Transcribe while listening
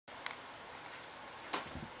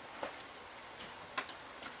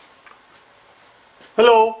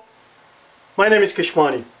Hello, my name is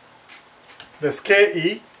Keshwani. That's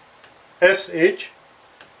K-E-S-H-W-A-N-I,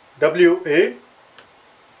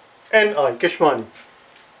 Keshwani.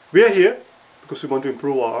 We are here because we want to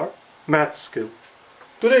improve our math skill.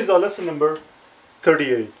 Today is our lesson number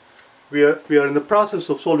 38. We are in the process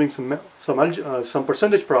of solving some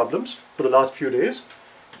percentage problems for the last few days.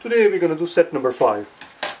 Today we're going to do set number 5.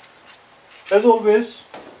 As always,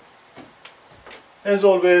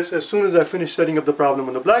 as soon as I finish setting up the problem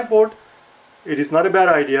on the blackboard, it is not a bad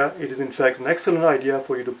idea, it is in fact an excellent idea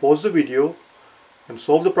for you to pause the video and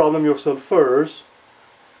solve the problem yourself first.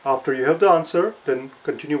 After you have the answer, then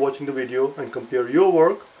continue watching the video and compare your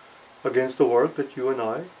work against the work that you and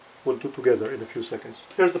I will do together in a few seconds.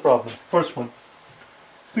 Here's the problem. First one.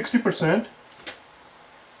 60%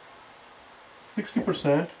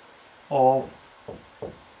 of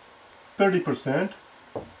 30%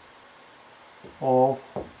 of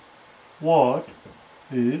what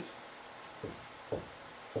is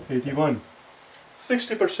 81?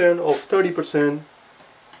 60% of 30%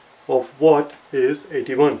 of what is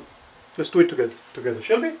 81? Let's do it together,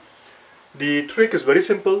 shall we? The trick is very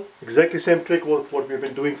simple, exactly same trick what we've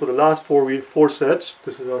been doing for the last four sets.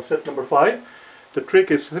 This is our set number 5. The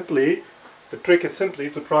trick is simply to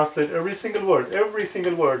translate every single word.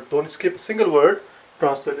 Don't skip a single word.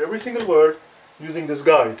 Translate every single word using this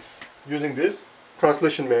guide, using this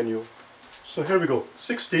translation manual. So here we go.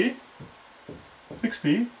 60%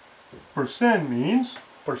 means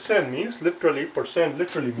literally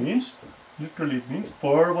means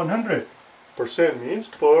per 100. Percent means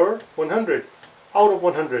per 100, out of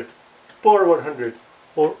 100, per 100,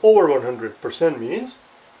 or over 100. Percent means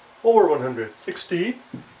over 100.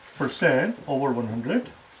 60% over 100.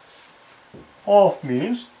 Of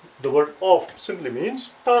means, the word of simply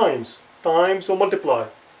means times or multiply.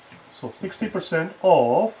 So 60%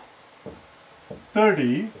 of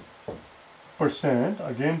 30%,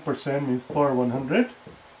 again percent means per 100,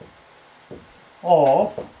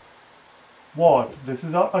 of what? This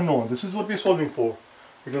is our unknown. This is what we're solving for.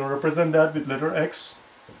 We're going to represent that with letter X.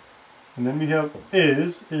 And then we have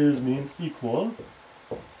is means equal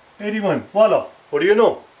 81. Voila! What do you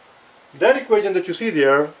know? That equation that you see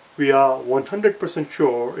there, we are 100%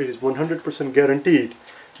 sure, it is 100% guaranteed.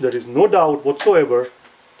 There is no doubt whatsoever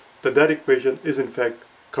that equation is in fact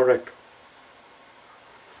correct.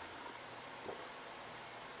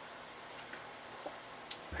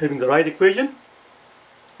 Having the right equation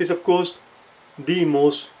is of course the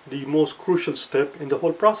most crucial step in the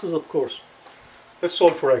whole process, of course. Let's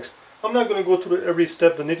solve for x. I'm not going to go through every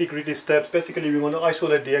step, the nitty-gritty steps. Basically we want to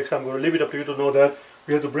isolate the x. I'm going to leave it up to you to know that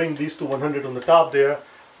we have to bring these to 100 on the top there.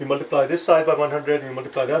 We multiply this side by 100, we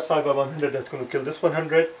multiply that side by 100, that's going to kill this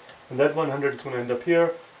 100, and that 100 is going to end up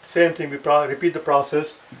here. Same thing, we repeat the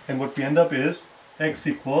process, and what we end up is x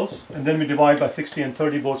equals, and then we divide by 60 and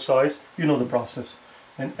 30 both sides. You know the process.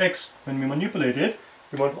 And x, when we manipulate it,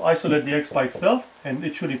 we want to isolate the x by itself, and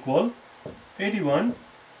it should equal 81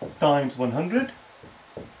 times 100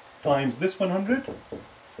 times this 100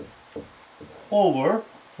 over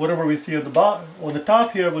whatever we see at the on the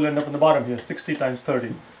top here will end up on the bottom here, 60 times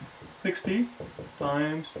 30. 60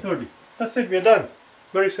 times 30. That's it, we are done.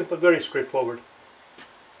 Very simple, very straightforward.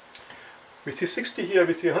 We see 60 here,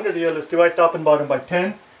 we see 100 here. Let's divide top and bottom by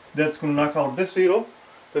 10. That's going to knock out this 0.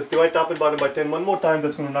 Let's divide top and bottom by 10 one more time.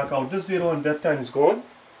 That's going to knock out this 0, and that 10 is gone.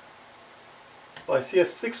 So I see a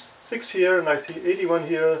 6 here, and I see 81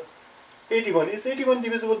 here. 81. Is 81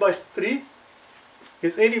 divisible by 3?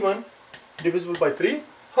 Is 81 divisible by 3?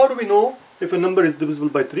 How do we know if a number is divisible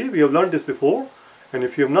by 3? We have learned this before. And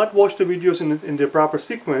if you have not watched the videos in their proper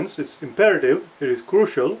sequence, it's imperative, it is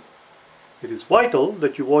crucial, it is vital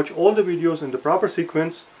that you watch all the videos in the proper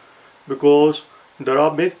sequence, because there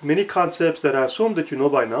are many concepts that I assume that you know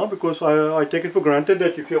by now, because I take it for granted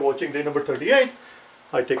that if you're watching day number 38,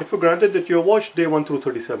 I take it for granted that you have watched day 1 through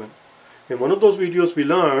 37. In one of those videos we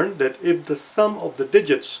learned that if the sum of the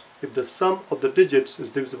digits is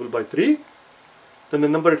divisible by 3, then the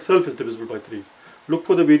number itself is divisible by 3. Look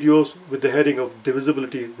for the videos with the heading of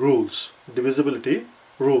divisibility rules. Divisibility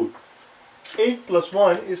rule. 8 plus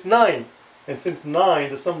 1 is 9. And since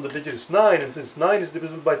 9, the sum of the digits is 9, and since 9 is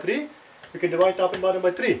divisible by 3, we can divide top and bottom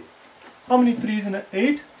by 3. How many 3's in an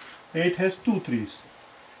 8? 8 has 2 3's.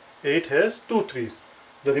 8 has 2 3's.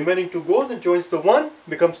 The remaining 2 goes and joins the 1,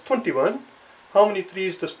 becomes 21. How many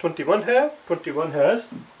 3's does 21 have? 21 has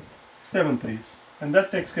 7 3's. And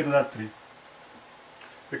that takes care of that 3.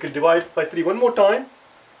 We can divide by 3 one more time,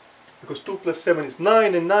 because 2 plus 7 is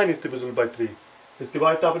 9, and 9 is divisible by 3. Let's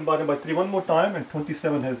divide top and bottom by 3 one more time, and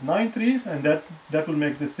 27 has 9 3's, and that will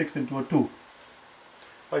make this 6 into a 2.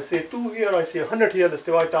 I say 2 here, I say 100 here. Let's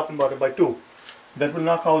divide top and bottom by 2. That will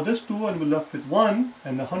knock out this 2 and we're left with 1,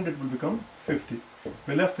 and the 100 will become 50.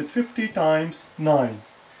 We're left with 50 times 9.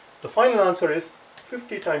 The final answer is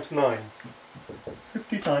 50 times 9.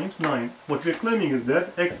 50 times 9. What we're claiming is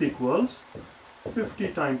that x equals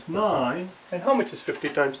 50 times 9. And how much is 50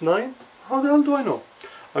 times 9? How the hell do I know?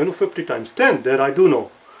 I know 50 times 10. That I do know.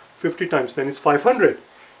 50 times 10 is 500.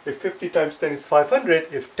 If 50 times 10 is 500,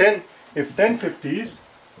 if 10 50s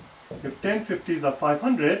are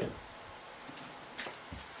 500,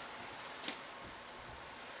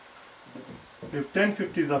 if 10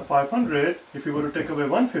 50s are 500, if we were to take away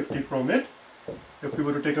 150 from it,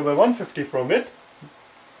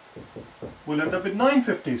 we'll end up with 9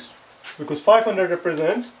 50s. Because 500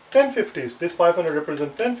 represents 10 50s. This 500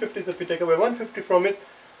 represents 10 50s. If we take away 150 from it,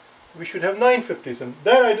 we should have 9 50s. And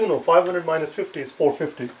that I do know. 500 minus 50 is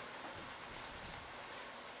 450.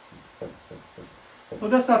 So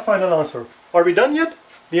that's our final answer. Are we done yet?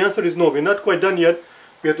 The answer is no. We're not quite done yet.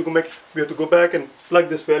 We have to go back and plug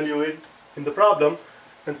this value in the problem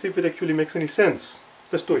and see if it actually makes any sense.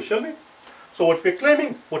 Let's do it, shall we? So what we're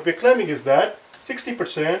claiming is that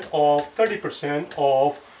 60% of 30%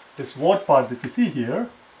 of this word part that you see here,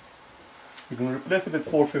 we're going to replace it with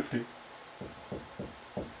 450.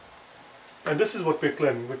 And this is what we're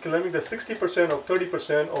claiming. We're claiming that 60% of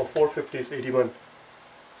 30% of 450 is 81.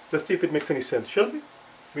 Let's see if it makes any sense, shall we?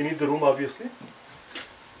 We need the room, obviously.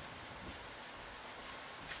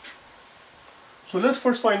 So let's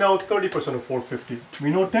first find out 30% of 450.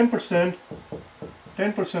 We know 10%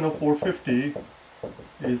 of 450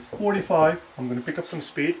 is 45. I'm going to pick up some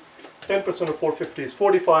speed. 10% of 450 is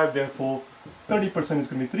 45, therefore 30% is going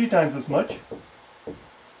to be 3 times as much.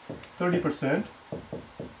 30%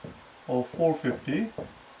 of 450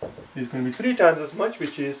 is going to be 3 times as much,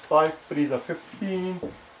 which is 5 3s are 15,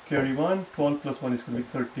 carry 1, 12 plus 1 is going to be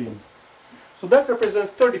 13. So that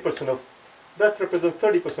represents 30% of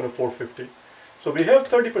 450. So we have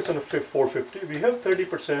 30% of 450, we have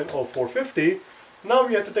 30% of 450. Now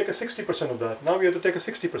we have to take a 60% of that.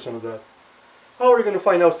 How are we going to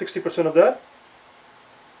find out 60% of that?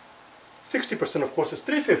 60% of course is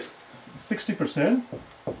 3/5. 60%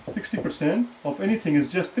 of anything is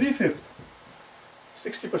just 3/5.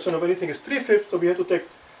 60% of anything is 3/5, so we have to take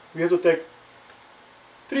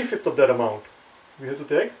 3/5 of that amount.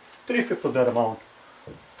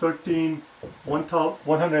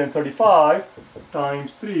 135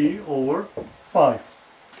 times 3 over 5.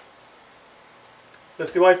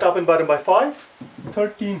 Let's divide top and bottom by 5.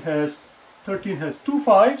 13 has 2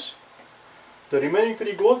 5s. The remaining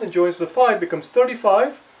 3 goes and joins the 5, becomes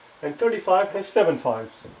 35, and 35 has 7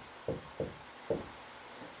 5s.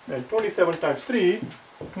 And 27 times 3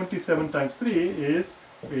 is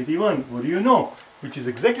 81. What do you know? Which is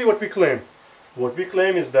exactly what we claim. What we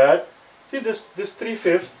claim is that, see this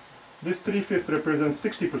 3/5 represents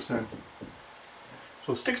 60%.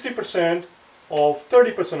 So 60% of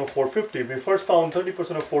 30% of 450. We first found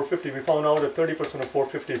 30% of 450. We found out that 30% of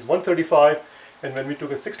 450 is 135, and when we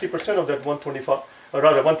took a 60% of that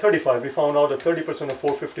 135, we found out that 30% of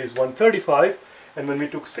 450 is 135, and when we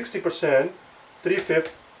took 60%,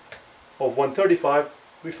 3/5 of 135,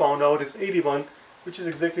 we found out is 81, which is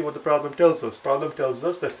exactly what the problem tells us. Problem tells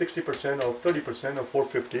us that 60% of 30% of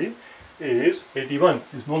 450 is 81.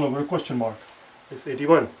 It's no longer a question mark. It's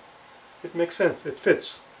 81. It makes sense. It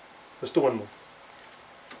fits. Let's do one more.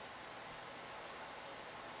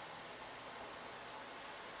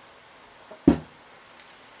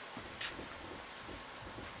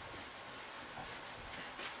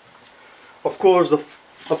 Of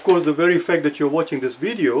course, the very fact that you're watching this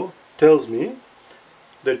video tells me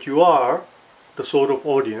that you are the sort of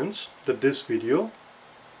audience that this video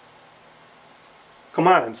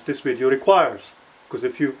commands, this video requires. Because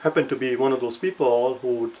if you happen to be one of those people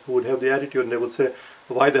who would have the attitude and they would say,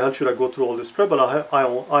 why the hell should I go through all this trouble?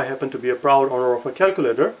 I happen to be a proud owner of a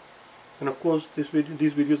calculator. And of course, these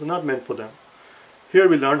videos are not meant for them. Here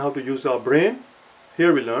we learn how to use our brain.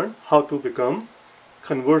 Here we learn how to become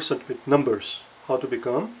conversant with numbers. How to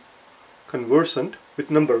become conversant with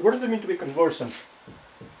numbers. What does it mean to be conversant?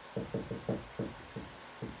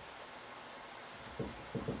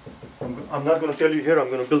 I'm not going to tell you here. I'm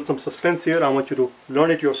going to build some suspense here. I want you to learn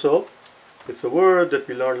it yourself. It's a word that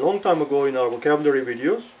we learned a long time ago in our vocabulary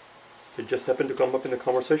videos. It just happened to come up in the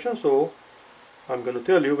conversation, so I'm going to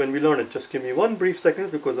tell you when we learn it. Just give me one brief second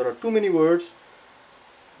because there are too many words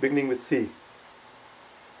beginning with C.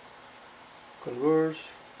 Converse.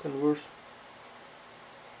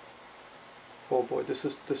 Oh boy, this.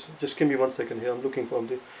 Just give me 1 second here. I'm looking for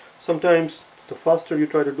the. Sometimes the faster you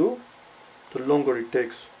try to do, the longer it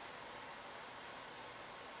takes.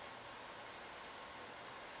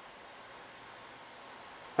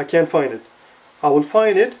 I can't find it. I will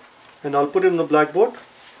find it and I'll put it on the blackboard,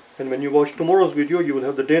 and when you watch tomorrow's video you will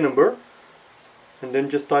have the day number, and then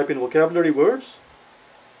just type in vocabulary words.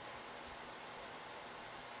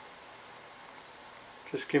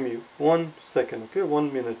 Just give me 1 second, okay,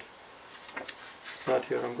 1 minute. It's not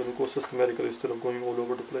here. I'm going to go systematically instead of going all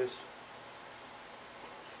over the place.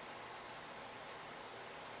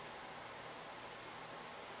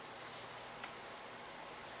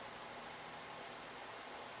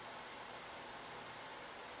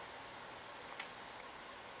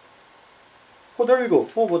 Oh, there we go.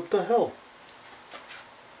 Oh, what the hell?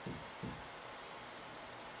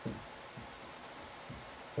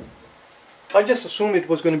 I just assumed it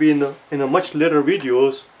was going to be in a much later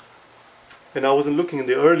videos, and I wasn't looking in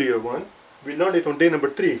the earlier one. We learned it on day number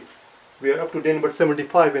 3. We are up to day number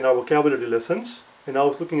 75 in our vocabulary lessons, and I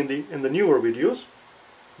was looking in the newer videos.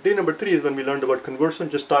 Day number 3 is when we learned about conversion.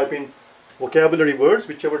 Just type in vocabulary words,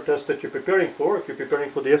 whichever test that you're preparing for. If you're preparing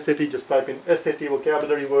for the SAT, just type in SAT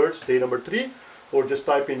vocabulary words, day number 3, or just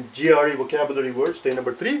type in GRE vocabulary words, day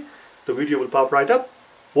number 3. The video will pop right up.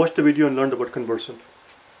 Watch the video and learn about conversant.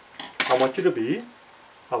 I want you to be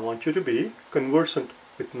conversant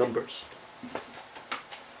with numbers.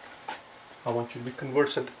 I want you to be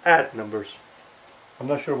conversant at numbers. I'm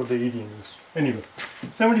not sure what the idiom is. Anyway,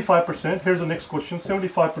 75%, here's the next question.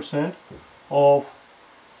 75% of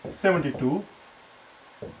 72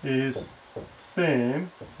 is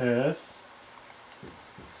same as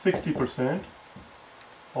 60%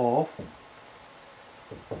 of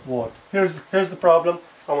what? Here's the problem.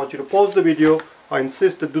 I want you to pause the video. I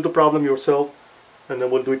insist that do the problem yourself, and then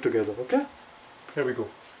we'll do it together, okay? Here we go.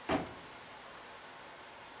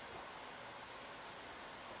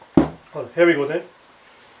 Well, here we go then.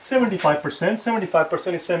 75%.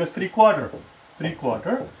 75% is same as 3/4.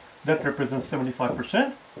 3/4. That represents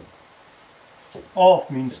 75%.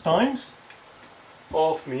 Of means times.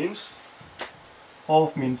 Of means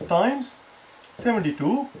times.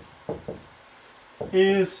 72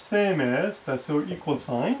 is same as, that's our equal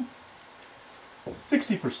sign,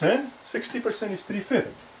 60%. 60% is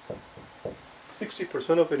 3/5.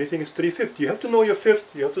 60% of anything is 3/5. You have to know your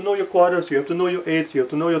fifth, you have to know your quarters, you have to know your eighths, you have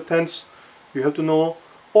to know your tenths, you have to know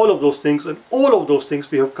all of those things, and all of those things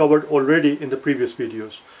we have covered already in the previous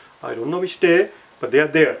videos. I don't know which day, but they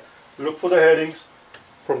are there. Look for the headings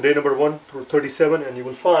from day number 1 through 37, and you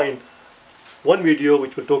will find one video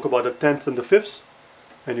which will talk about the tenths and the fifths,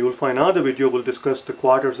 and you will find another video will discuss the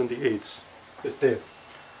quarters and the eighths. It's there.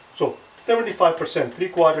 So 75%,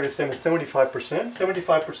 3/4 is same as 75%.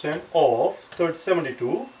 75% of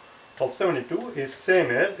 72 is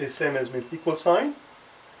same as means equal sign.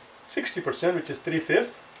 60%, which is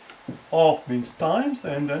 3/5. Of means times,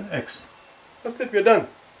 and then x. That's it, we're done.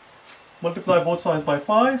 Multiply both sides by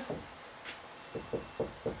 5,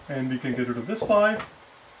 and we can get rid of this 5.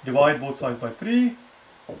 Divide both sides by 3,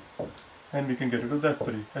 and we can get rid of that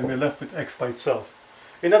 3, and we're left with x by itself.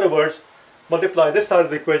 In other words, multiply this side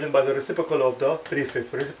of the equation by the reciprocal of the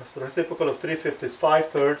 3/5. The reciprocal of 3/5 is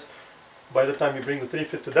 5/3. By the time you bring the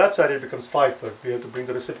 3/5 to that side, it becomes 5/3. We have to bring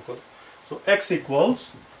the reciprocal. So x equals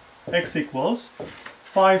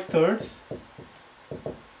 5/3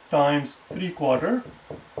 times 3/4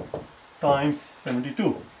 times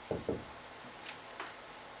 72.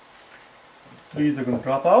 3's are going to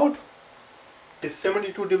drop out. Is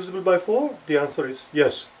 72 divisible by 4? The answer is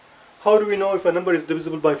yes. How do we know if a number is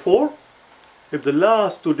divisible by 4? If the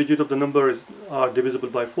last 2 digits of the number are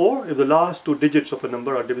divisible by 4, if the last 2 digits of a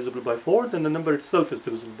number are divisible by 4, then the number itself is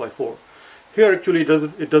divisible by 4. Here actually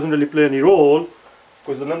it doesn't really play any role,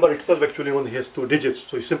 because the number itself actually only has 2 digits.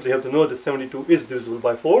 So you simply have to know that 72 is divisible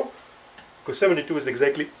by 4, because 72 is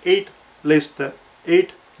exactly 8 less than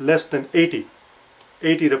 80.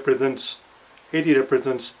 80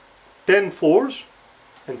 represents 10 fours,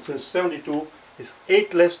 and since 72 is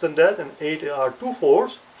 8 less than that, and 8 are 2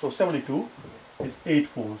 fours, so 72 is 8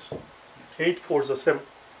 fours. 8 fours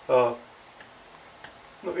are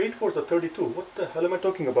 8 fours are 32. What the hell am I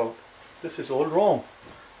talking about? This is all wrong.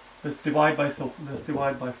 Let's divide by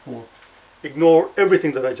 4. Ignore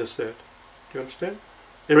everything that I just said. Do you understand?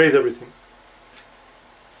 Erase everything.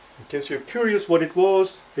 In case you're curious what it was,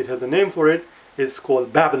 it has a name for it. It's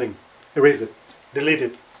called babbling. Erase it. Delete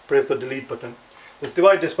it. Press the delete button. Let's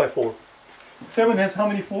divide this by 4. 7 has how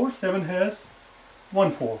many 4s? 7 has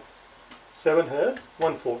 1 4. 7 has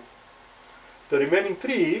 1 4. The remaining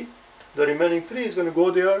 3 is going to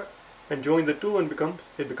go there and join the 2, and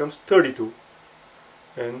it becomes 32.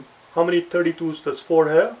 And how many 32s does 4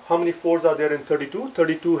 have? How many 4s are there in 32?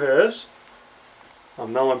 32 has,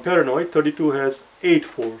 now I'm paranoid, 32 has 8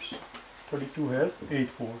 4s. 32 has 8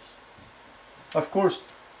 4s. Of course,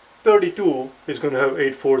 32 is going to have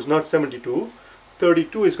 8 fours, not 72.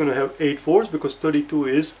 32 is going to have 8 fours because 32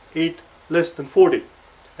 is 8 less than 40.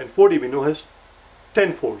 And 40 we know has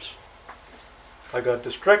 10 fours. I got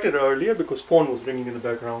distracted earlier because phone was ringing in the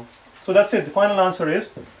background. So that's it. The final answer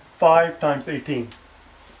is 5 times 18.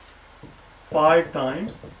 5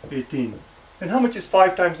 times 18. And how much is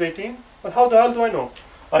 5 times 18? Well, how the hell do I know?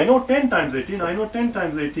 I know 10 times 18. I know 10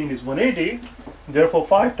 times 18 is 180. Therefore,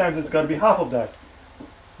 5 times it's got to be half of that,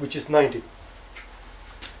 which is 90.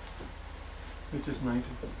 Which is 90.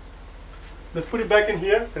 Let's put it back in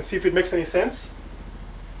here and see if it makes any sense.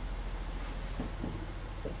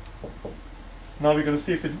 Now we're going to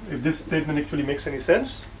see if this statement actually makes any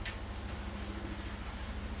sense.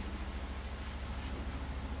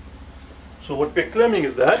 So what we're claiming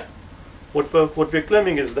is that, what we're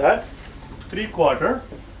claiming is that 3/4,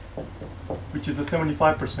 which is the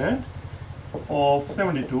 75% of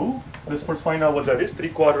 72. Let's first find out what that is.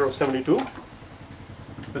 3/4 of 72.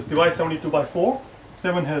 Let's divide 72 by 4.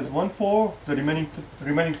 7 has 1 4. The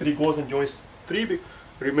remaining 3 goes and joins 3.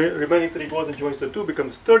 Remaining 3 goes and joins the 2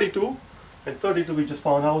 becomes 32. And 32 we just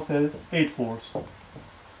found out says 8 fours.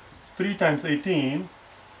 3 times 18.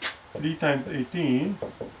 3 times 18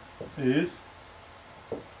 is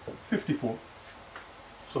 54.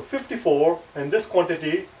 So 54, and this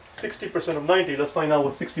quantity, 60% of 90. Let's find out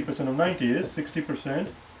what 60% of 90 is. 60%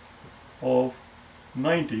 of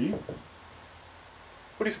 90.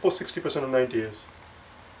 What do you suppose 60% of 90 is?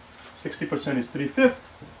 60% is 3/5.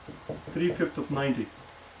 3/5 of 90.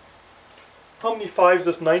 How many 5s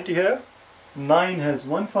does 90 have? 9 has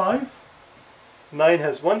 1 5. 9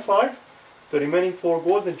 has 1 5. The remaining 4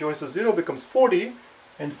 goes and joins the 0 becomes 40.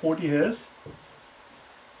 And 40 has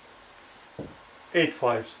 8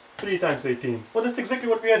 5s. 3 times 18. Well, that's exactly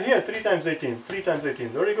what we had here. 3 times 18. 3 times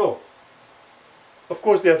 18. There you go. Of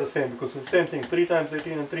course they are the same because it's the same thing. 3 times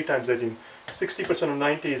 18 and 3 times 18. 60% of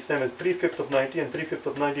 90 is same as 3/5 of 90, and 3/5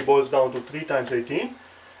 of 90 boils down to 3 times 18.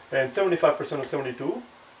 And 75% of 72.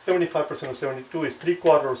 75% of 72 is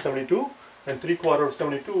 3/4 of 72. And 3/4 of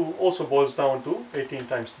 72 also boils down to 18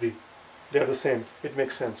 times 3. They are the same. It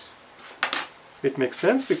makes sense. It makes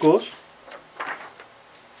sense because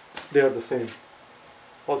they are the same.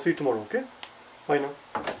 I'll see you tomorrow, okay? Bye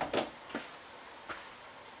now.